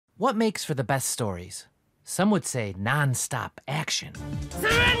What makes for the best stories? Some would say non-stop action.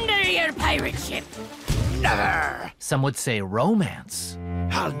 Surrender your pirate ship! Never! Some would say romance.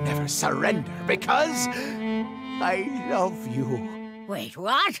 I'll never surrender because I love you. Wait,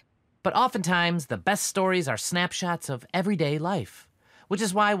 what? But oftentimes, the best stories are snapshots of everyday life. Which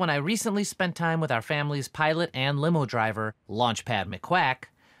is why when I recently spent time with our family's pilot and limo driver, Launchpad McQuack,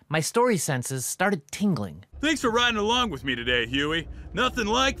 my story senses started tingling. Thanks for riding along with me today, Huey. Nothing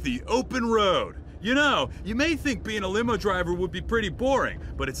like the open road. You know, you may think being a limo driver would be pretty boring,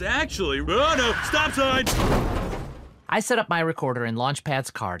 but it's actually... Oh no, stop sign! I set up my recorder in Launchpad's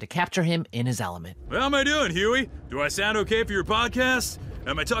car to capture him in his element. How am I doing, Huey? Do I sound okay for your podcast?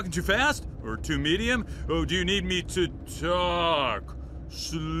 Am I talking too fast? Or too medium? Oh, do you need me to talk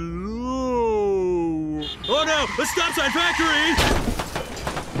slow? Oh no, a stop sign factory!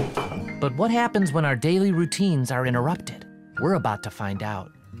 But what happens when our daily routines are interrupted? We're about to find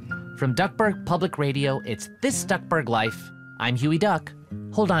out. From Duckburg Public Radio, it's This Duckburg Life. I'm Huey Duck.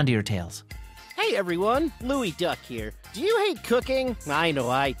 Hold on to your tails. Hey everyone, Louie Duck here. Do you hate cooking? I know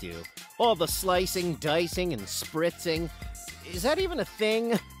I do. All the slicing, dicing, and spritzing. Is that even a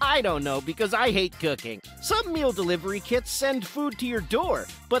thing? I don't know, because I hate cooking. Some meal delivery kits send food to your door,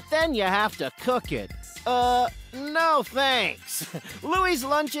 but then you have to cook it. No thanks. Louie's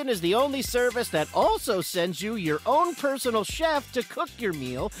Luncheon is the only service that also sends you your own personal chef to cook your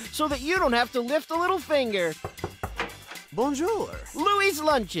meal so that you don't have to lift a little finger. Bonjour. Louie's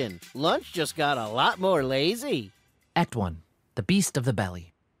Luncheon. Lunch just got a lot more lazy. Act 1, The Beast of the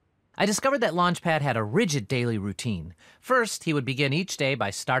Belly. I discovered that Launchpad had a rigid daily routine. First, he would begin each day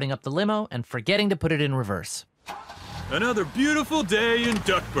by starting up the limo and forgetting to put it in reverse. Another beautiful day in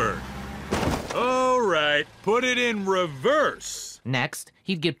Duckburg. All right, put it in reverse. Next,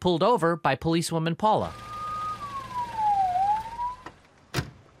 he'd get pulled over by policewoman Paula.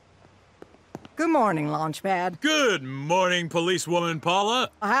 Good morning, Launchpad. Good morning, policewoman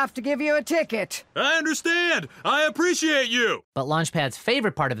Paula. I have to give you a ticket. I understand. I appreciate you. But Launchpad's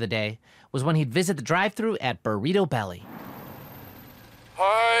favorite part of the day was when he'd visit the drive-thru at Burrito Belly.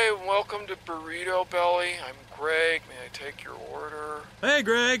 Hi, welcome to Burrito Belly. I'm Greg. May I take your order? Hey,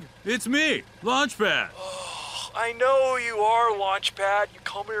 Greg. It's me, Launchpad. Oh, I know who you are, Launchpad. You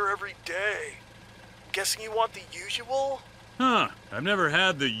come here every day. I'm guessing you want the usual? Huh. I've never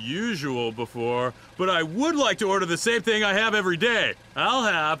had the usual before, but I would like to order the same thing I have every day. I'll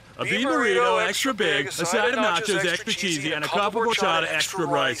have a bean burrito extra big, a side of nachos extra cheesy, and a cup of horchata extra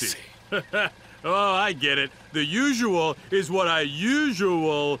ricey. Oh, I get it. The usual is what I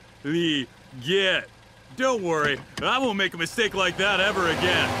usually get. Don't worry, I won't make a mistake like that ever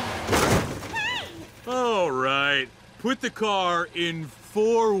again. All right, put the car in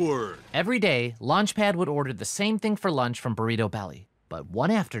forward. Every day, Launchpad would order the same thing for lunch from Burrito Belly. But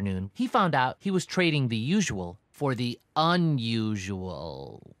one afternoon, he found out he was trading the usual for the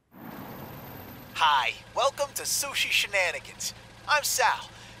unusual. Hi, welcome to Sushi Shenanigans. I'm Sal.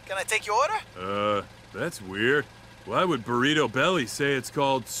 Can I take your order? That's weird. Why would Burrito Belly say it's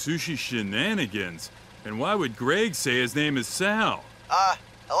called Sushi Shenanigans? And why would Greg say his name is Sal?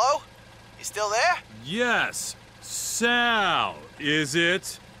 Hello? You still there? Yes, Sal, is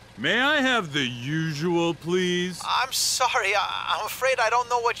it? May I have the usual, please? I'm sorry, I'm afraid I don't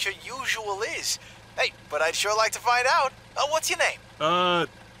know what your usual is. Hey, but I'd sure like to find out. What's your name?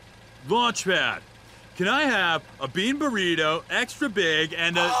 Launchpad. Can I have a bean burrito, extra big,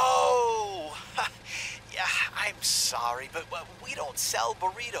 and a... Oh, yeah, I'm sorry, but we don't sell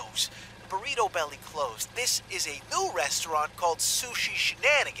burritos. Burrito Belly closed. This is a new restaurant called Sushi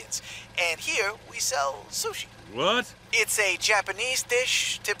Shenanigans, and here we sell sushi. What? It's a Japanese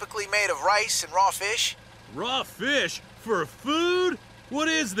dish, typically made of rice and raw fish. Raw fish? For food? What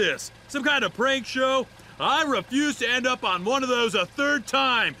is this? Some kind of prank show? I refuse to end up on one of those a third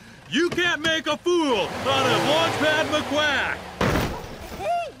time. You can't make a fool out of Launchpad McQuack!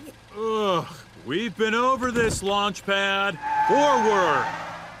 Ugh, we've been over this, Launchpad. Forward!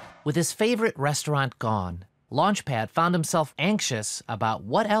 With his favorite restaurant gone, Launchpad found himself anxious about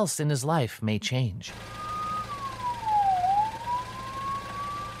what else in his life may change.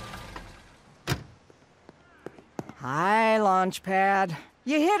 Hi, Launchpad.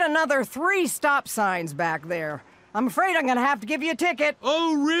 You hit another 3 stop signs back there. I'm afraid I'm gonna have to give you a ticket.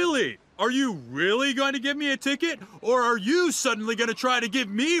 Oh, really? Are you really going to give me a ticket? Or are you suddenly going to try to give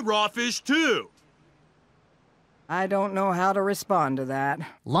me raw fish, too? I don't know how to respond to that.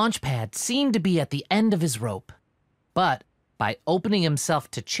 Launchpad seemed to be at the end of his rope. But by opening himself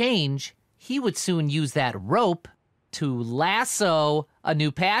to change, he would soon use that rope to lasso a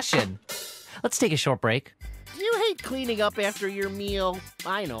new passion. Let's take a short break. Do you hate cleaning up after your meal?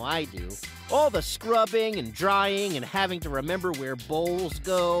 I know I do. All the scrubbing and drying and having to remember where bowls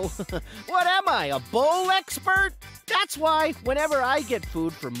go. What am I, a bowl expert? That's why whenever I get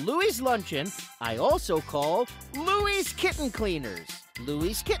food from Louie's Luncheon, I also call Louie's Kitten Cleaners.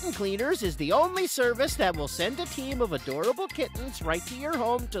 Louie's Kitten Cleaners is the only service that will send a team of adorable kittens right to your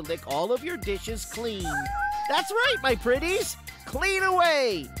home to lick all of your dishes clean. That's right, my pretties. Clean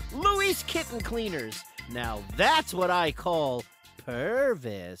away. Louie's Kitten Cleaners. Now that's what I call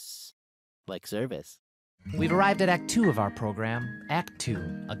Purvis. Like service. We've arrived at Act 2 of our program, Act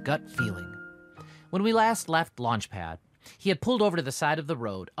 2, A Gut Feeling. When we last left Launchpad, he had pulled over to the side of the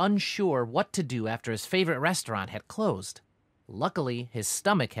road, unsure what to do after his favorite restaurant had closed. Luckily, his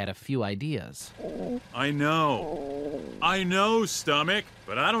stomach had a few ideas. I know, stomach,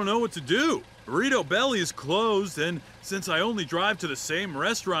 but I don't know what to do. Burrito Belly is closed, and since I only drive to the same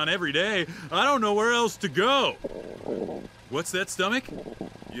restaurant every day, I don't know where else to go. What's that, stomach?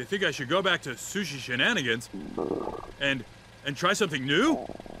 You think I should go back to Sushi Shenanigans and try something new?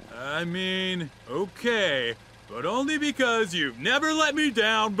 I mean, okay, but only because you've never let me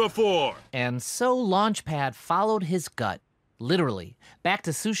down before. And so Launchpad followed his gut, literally, back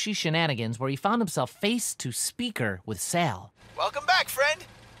to Sushi Shenanigans, where he found himself face to speaker with Sal. Welcome back, friend.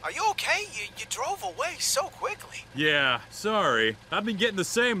 Are you okay? You drove away so quickly. Yeah, sorry. I've been getting the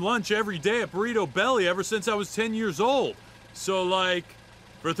same lunch every day at Burrito Belly ever since I was 10 years old. So, like,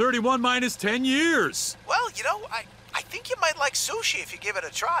 for 31 minus 10 years. Well, you know, I think you might like sushi if you give it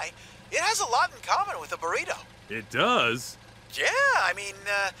a try. It has a lot in common with a burrito. It does? Yeah, I mean,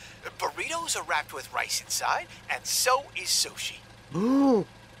 burritos are wrapped with rice inside, and so is sushi. Oh,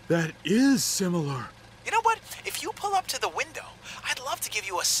 that is similar. You know what? If you pull up to the window, I'd love to give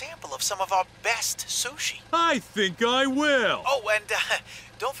you a sample of some of our best sushi. I think I will. Oh, and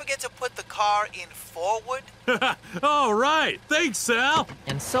don't forget to put the car in forward. All right. Thanks, Sal.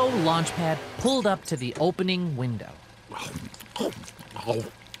 And so Launchpad pulled up to the opening window.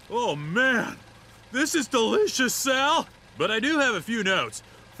 Oh, man. This is delicious, Sal. But I do have a few notes.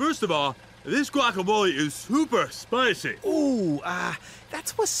 First of all, this guacamole is super spicy. Ooh,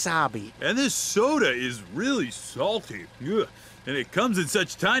 that's wasabi. And this soda is really salty. Ugh. And it comes in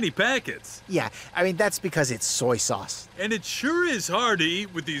such tiny packets. Yeah, I mean, that's because it's soy sauce. And it sure is hard to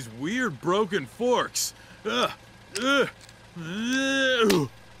eat with these weird broken forks. Ugh. Ugh. Ugh.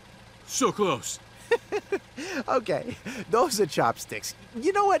 So close. Okay, those are chopsticks.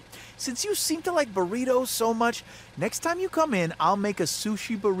 You know what? Since you seem to like burritos so much, next time you come in, I'll make a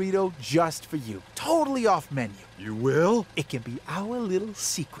sushi burrito just for you. Totally off menu. You will? It can be our little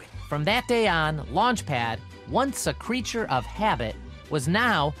secret. From that day on, Launchpad, once a creature of habit, was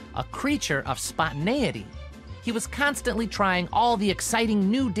now a creature of spontaneity. He was constantly trying all the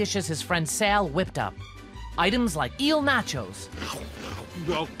exciting new dishes his friend Sal whipped up. Items like eel nachos,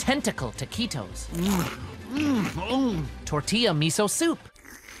 tentacle taquitos, tortilla miso soup,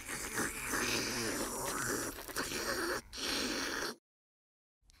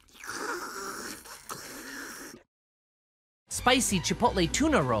 spicy chipotle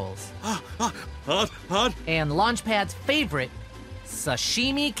tuna rolls, Hot. and Launchpad's favorite,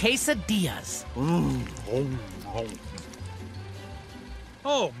 sashimi quesadillas.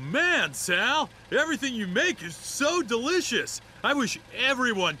 Oh, man, Sal. Everything you make is so delicious. I wish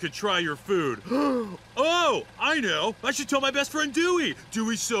everyone could try your food. Oh, I know. I should tell my best friend Dewey.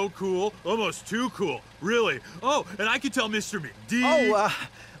 Dewey's so cool. Almost too cool. Really. Oh, and I could tell Mr. McD.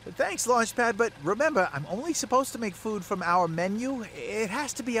 Thanks, Launchpad, but remember, I'm only supposed to make food from our menu. It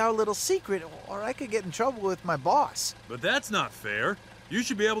has to be our little secret, or I could get in trouble with my boss. But that's not fair. You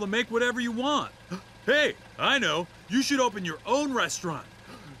should be able to make whatever you want. Hey, I know. You should open your own restaurant.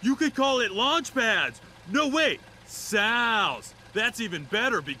 You could call it Launchpads. No, wait. Sal's. That's even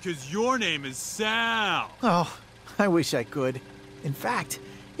better because your name is Sal. Oh, I wish I could. In fact,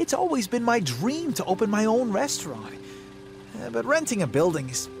 it's always been my dream to open my own restaurant. But renting a building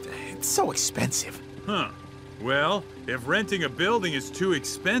it's so expensive. Huh. Well, if renting a building is too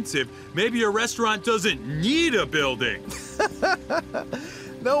expensive, maybe your restaurant doesn't need a building.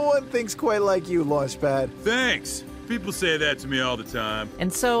 No one thinks quite like you, Launchpad. Thanks. People say that to me all the time.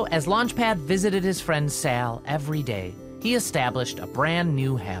 And so, as Launchpad visited his friend Sal every day, he established a brand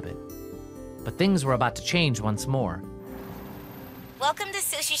new habit. But things were about to change once more. Welcome to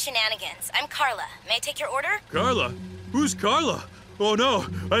Sushi Shenanigans. I'm Carla. May I take your order? Carla? Who's Carla? Oh no,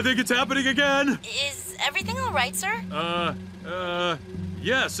 I think it's happening again. Is everything all right, sir?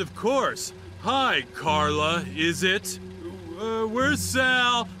 Yes, of course. Hi, Carla, is it? Where's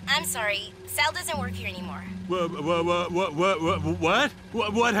Sal? I'm sorry. Sal doesn't work here anymore. What?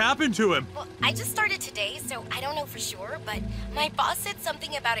 What happened to him? Well, I just started today, so I don't know for sure, but my boss said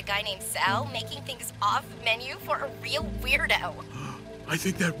something about a guy named Sal making things off menu for a real weirdo. I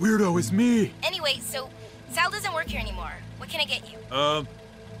think that weirdo is me. Anyway, so Sal doesn't work here anymore. What can I get you?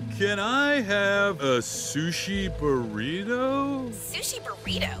 Can I have a sushi burrito? Sushi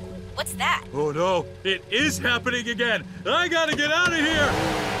burrito? What's that? Oh no, it is happening again. I gotta get out of here.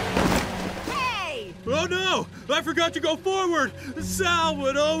 Hey! Oh no, I forgot to go forward. Sal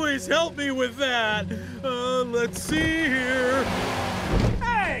would always help me with that. Let's see here.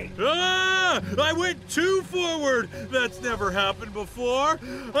 Hey! Ah! I went too forward. That's never happened before.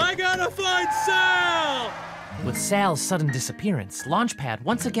 I gotta find Sal. With Sal's sudden disappearance, Launchpad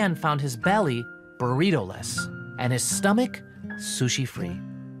once again found his belly burrito-less and his stomach sushi-free.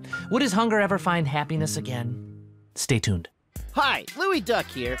 Would his hunger ever find happiness again? Stay tuned. Hi, Louie Duck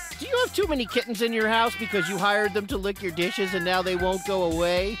here. Do you have too many kittens in your house because you hired them to lick your dishes and now they won't go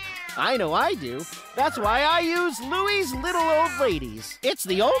away? I know I do. That's why I use Louie's Little Old Ladies. It's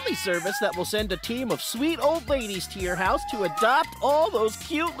the only service that will send a team of sweet old ladies to your house to adopt all those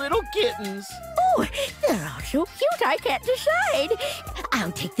cute little kittens. Oh, they're all so cute I can't decide.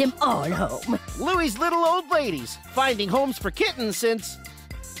 I'll take them all home. Louie's Little Old Ladies, finding homes for kittens since,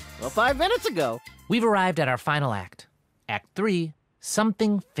 well, 5 minutes ago. We've arrived at our final act. Act 3,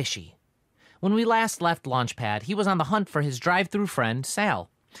 Something Fishy. When we last left Launchpad, he was on the hunt for his drive-thru friend, Sal.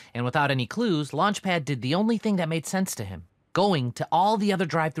 And without any clues, Launchpad did the only thing that made sense to him, going to all the other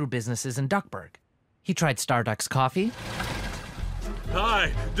drive-thru businesses in Duckburg. He tried Starduck's coffee.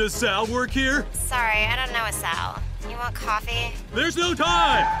 Hi, does Sal work here? Sorry, I don't know a Sal. You want coffee? There's no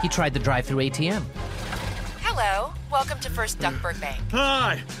time! He tried the drive-thru ATM. Hello, welcome to First Duckburg Bank.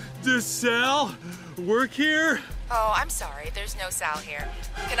 Hi, does Sal work here? Oh, I'm sorry, there's no Sal here.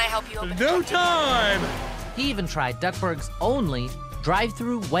 Can I help you open the No door? time! He even tried Duckburg's only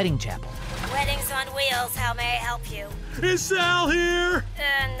drive-thru wedding chapel. Weddings on wheels, how may I help you? Is Sal here?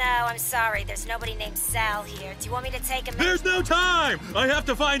 No, I'm sorry. There's nobody named Sal here. Do you want me to take him? There's no time! I have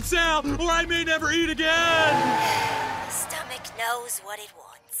to find Sal, or I may never eat again! The stomach knows what it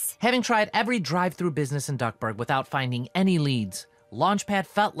wants. Having tried every drive-thru business in Duckburg without finding any leads, Launchpad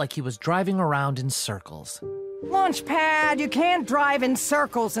felt like he was driving around in circles. Launchpad, you can't drive in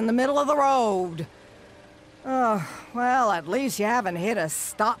circles in the middle of the road. Well, at least you haven't hit a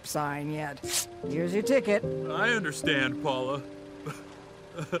stop sign yet. Here's your ticket. I understand, Paula.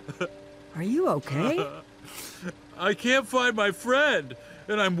 Are you okay? I can't find my friend,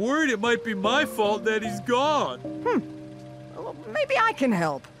 and I'm worried it might be my fault that he's gone. Well, maybe I can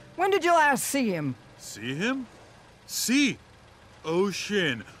help. When did you last see him? See him? Sea,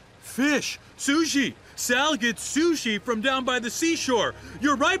 ocean, fish, sushi. Sal gets sushi from down by the seashore.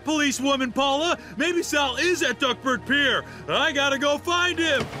 You're right, policewoman Paula. Maybe Sal is at Duckburg Pier. I gotta go find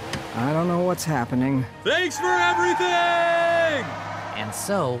him. I don't know what's happening. Thanks for everything! And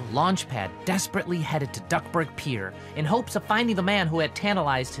so, Launchpad desperately headed to Duckburg Pier in hopes of finding the man who had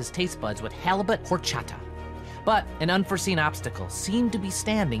tantalized his taste buds with halibut horchata. But an unforeseen obstacle seemed to be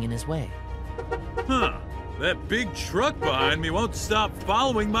standing in his way. Huh. That big truck behind me won't stop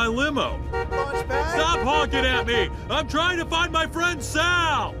following my limo. Launchpad? Stop honking at me! I'm trying to find my friend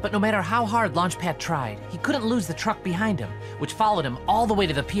Sal! But no matter how hard Launchpad tried, he couldn't lose the truck behind him, which followed him all the way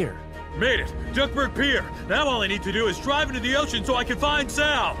to the pier. Made it! Duckburg Pier! Now all I need to do is drive into the ocean so I can find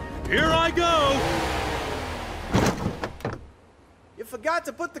Sal! Here I go! You forgot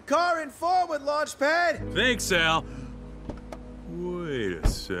to put the car in forward, Launchpad. Thanks, Sal. Wait a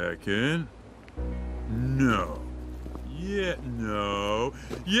second. No. Yeah, no.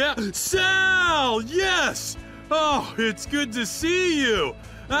 Yeah, Sal! Yes! Oh, it's good to see you.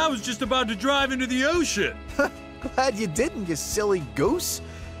 I was just about to drive into the ocean. Glad you didn't, you silly goose.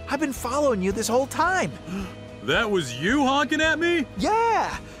 I've been following you this whole time. That was you honking at me?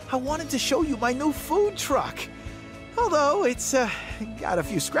 Yeah, I wanted to show you my new food truck. Although it's got a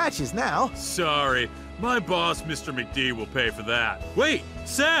few scratches now. Sorry. My boss, Mr. McD, will pay for that. Wait,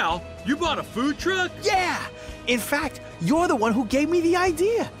 Sal, you bought a food truck? Yeah! In fact, you're the one who gave me the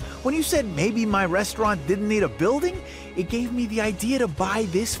idea. When you said maybe my restaurant didn't need a building, it gave me the idea to buy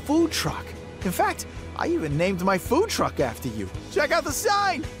this food truck. In fact, I even named my food truck after you. Check out the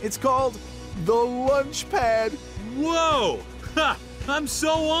sign. It's called The Launchpad. Whoa! Ha! I'm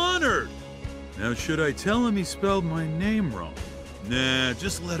so honored! Now, should I tell him he spelled my name wrong? Nah,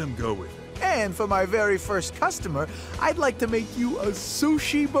 just let him go with it. And for my very first customer, I'd like to make you a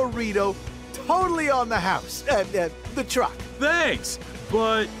sushi burrito totally on the house. The truck. Thanks!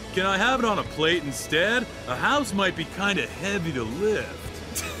 But can I have it on a plate instead? A house might be kind of heavy to lift.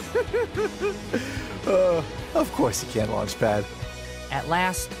 Of course you can, Launchpad. At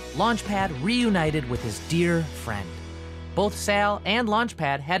last, Launchpad reunited with his dear friend. Both Sal and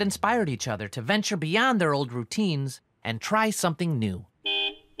Launchpad had inspired each other to venture beyond their old routines and try something new.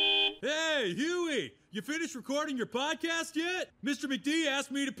 Hey, Huey! You finished recording your podcast yet? Mr. McD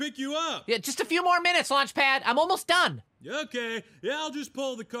asked me to pick you up. Yeah, just a few more minutes, Launchpad. I'm almost done. Okay, yeah, I'll just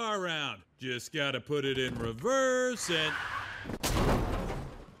pull the car around. Just gotta put it in reverse and...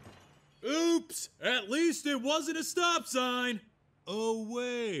 Oops! At least it wasn't a stop sign. Oh,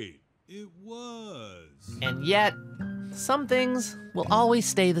 wait. It was. And yet, some things will always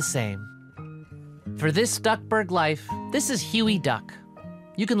stay the same. For this Duckburg life, this is Huey Duck.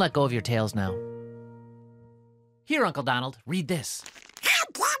 You can let go of your tails now. Here, Uncle Donald, read this. How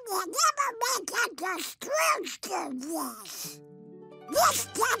come you never make it to Scrooge do this? This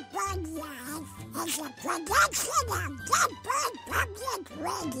Duckburg Life is a production of Duckburg Public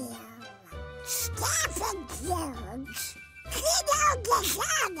Radio. Staff includes Kino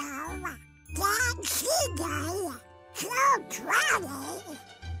Gisano, Dan Siegel, Joe Crowley,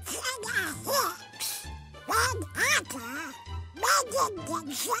 Jenna Hicks, Ben Acker, Megan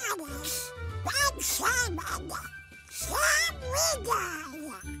Gonzalez, Ben Simon, Sam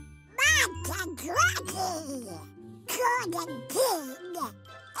Regal, Matt Andretti, Jordan King,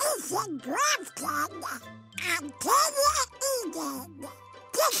 Ethan Grafton, and Taylor Eden.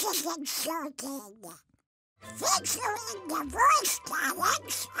 This is Insulting. Featuring the voice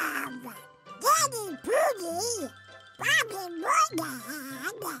talents of Danny Pudi, Bobby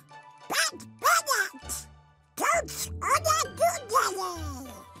Moynihan, Pat Bennett, Toots Onadudale,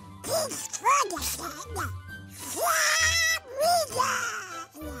 Keith Ferguson, Sam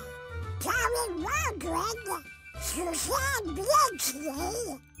Regan, Tommy Margaret, Suzanne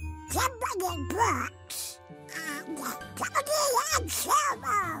Blakeslee, Kimberly Brooks, and Tony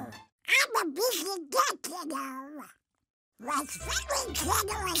Anselmo. I'm a busy get, you know. With very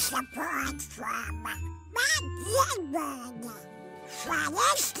generous support from Matt Yenberg,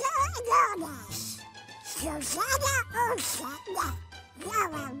 Francisco Inones, Susanna Olsen,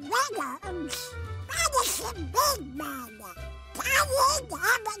 Laura Reynolds, Madison Bigman, Diane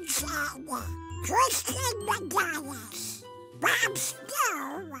Evanson, Christian Magalhaes, Bob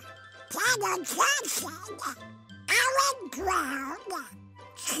Snow, Tanner Johnson, Alan Brown,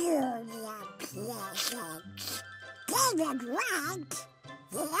 Julia Pleasant, David Wright,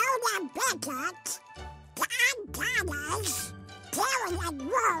 Leona Beckett, Don Connors, Carolyn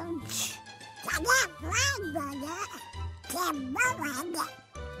Roach, Jeanette Reinberger, Tim Mullen,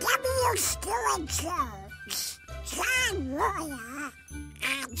 W. Stewart Jones, John Royer,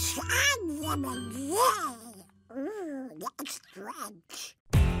 and Sean Lemon Ooh, that's French.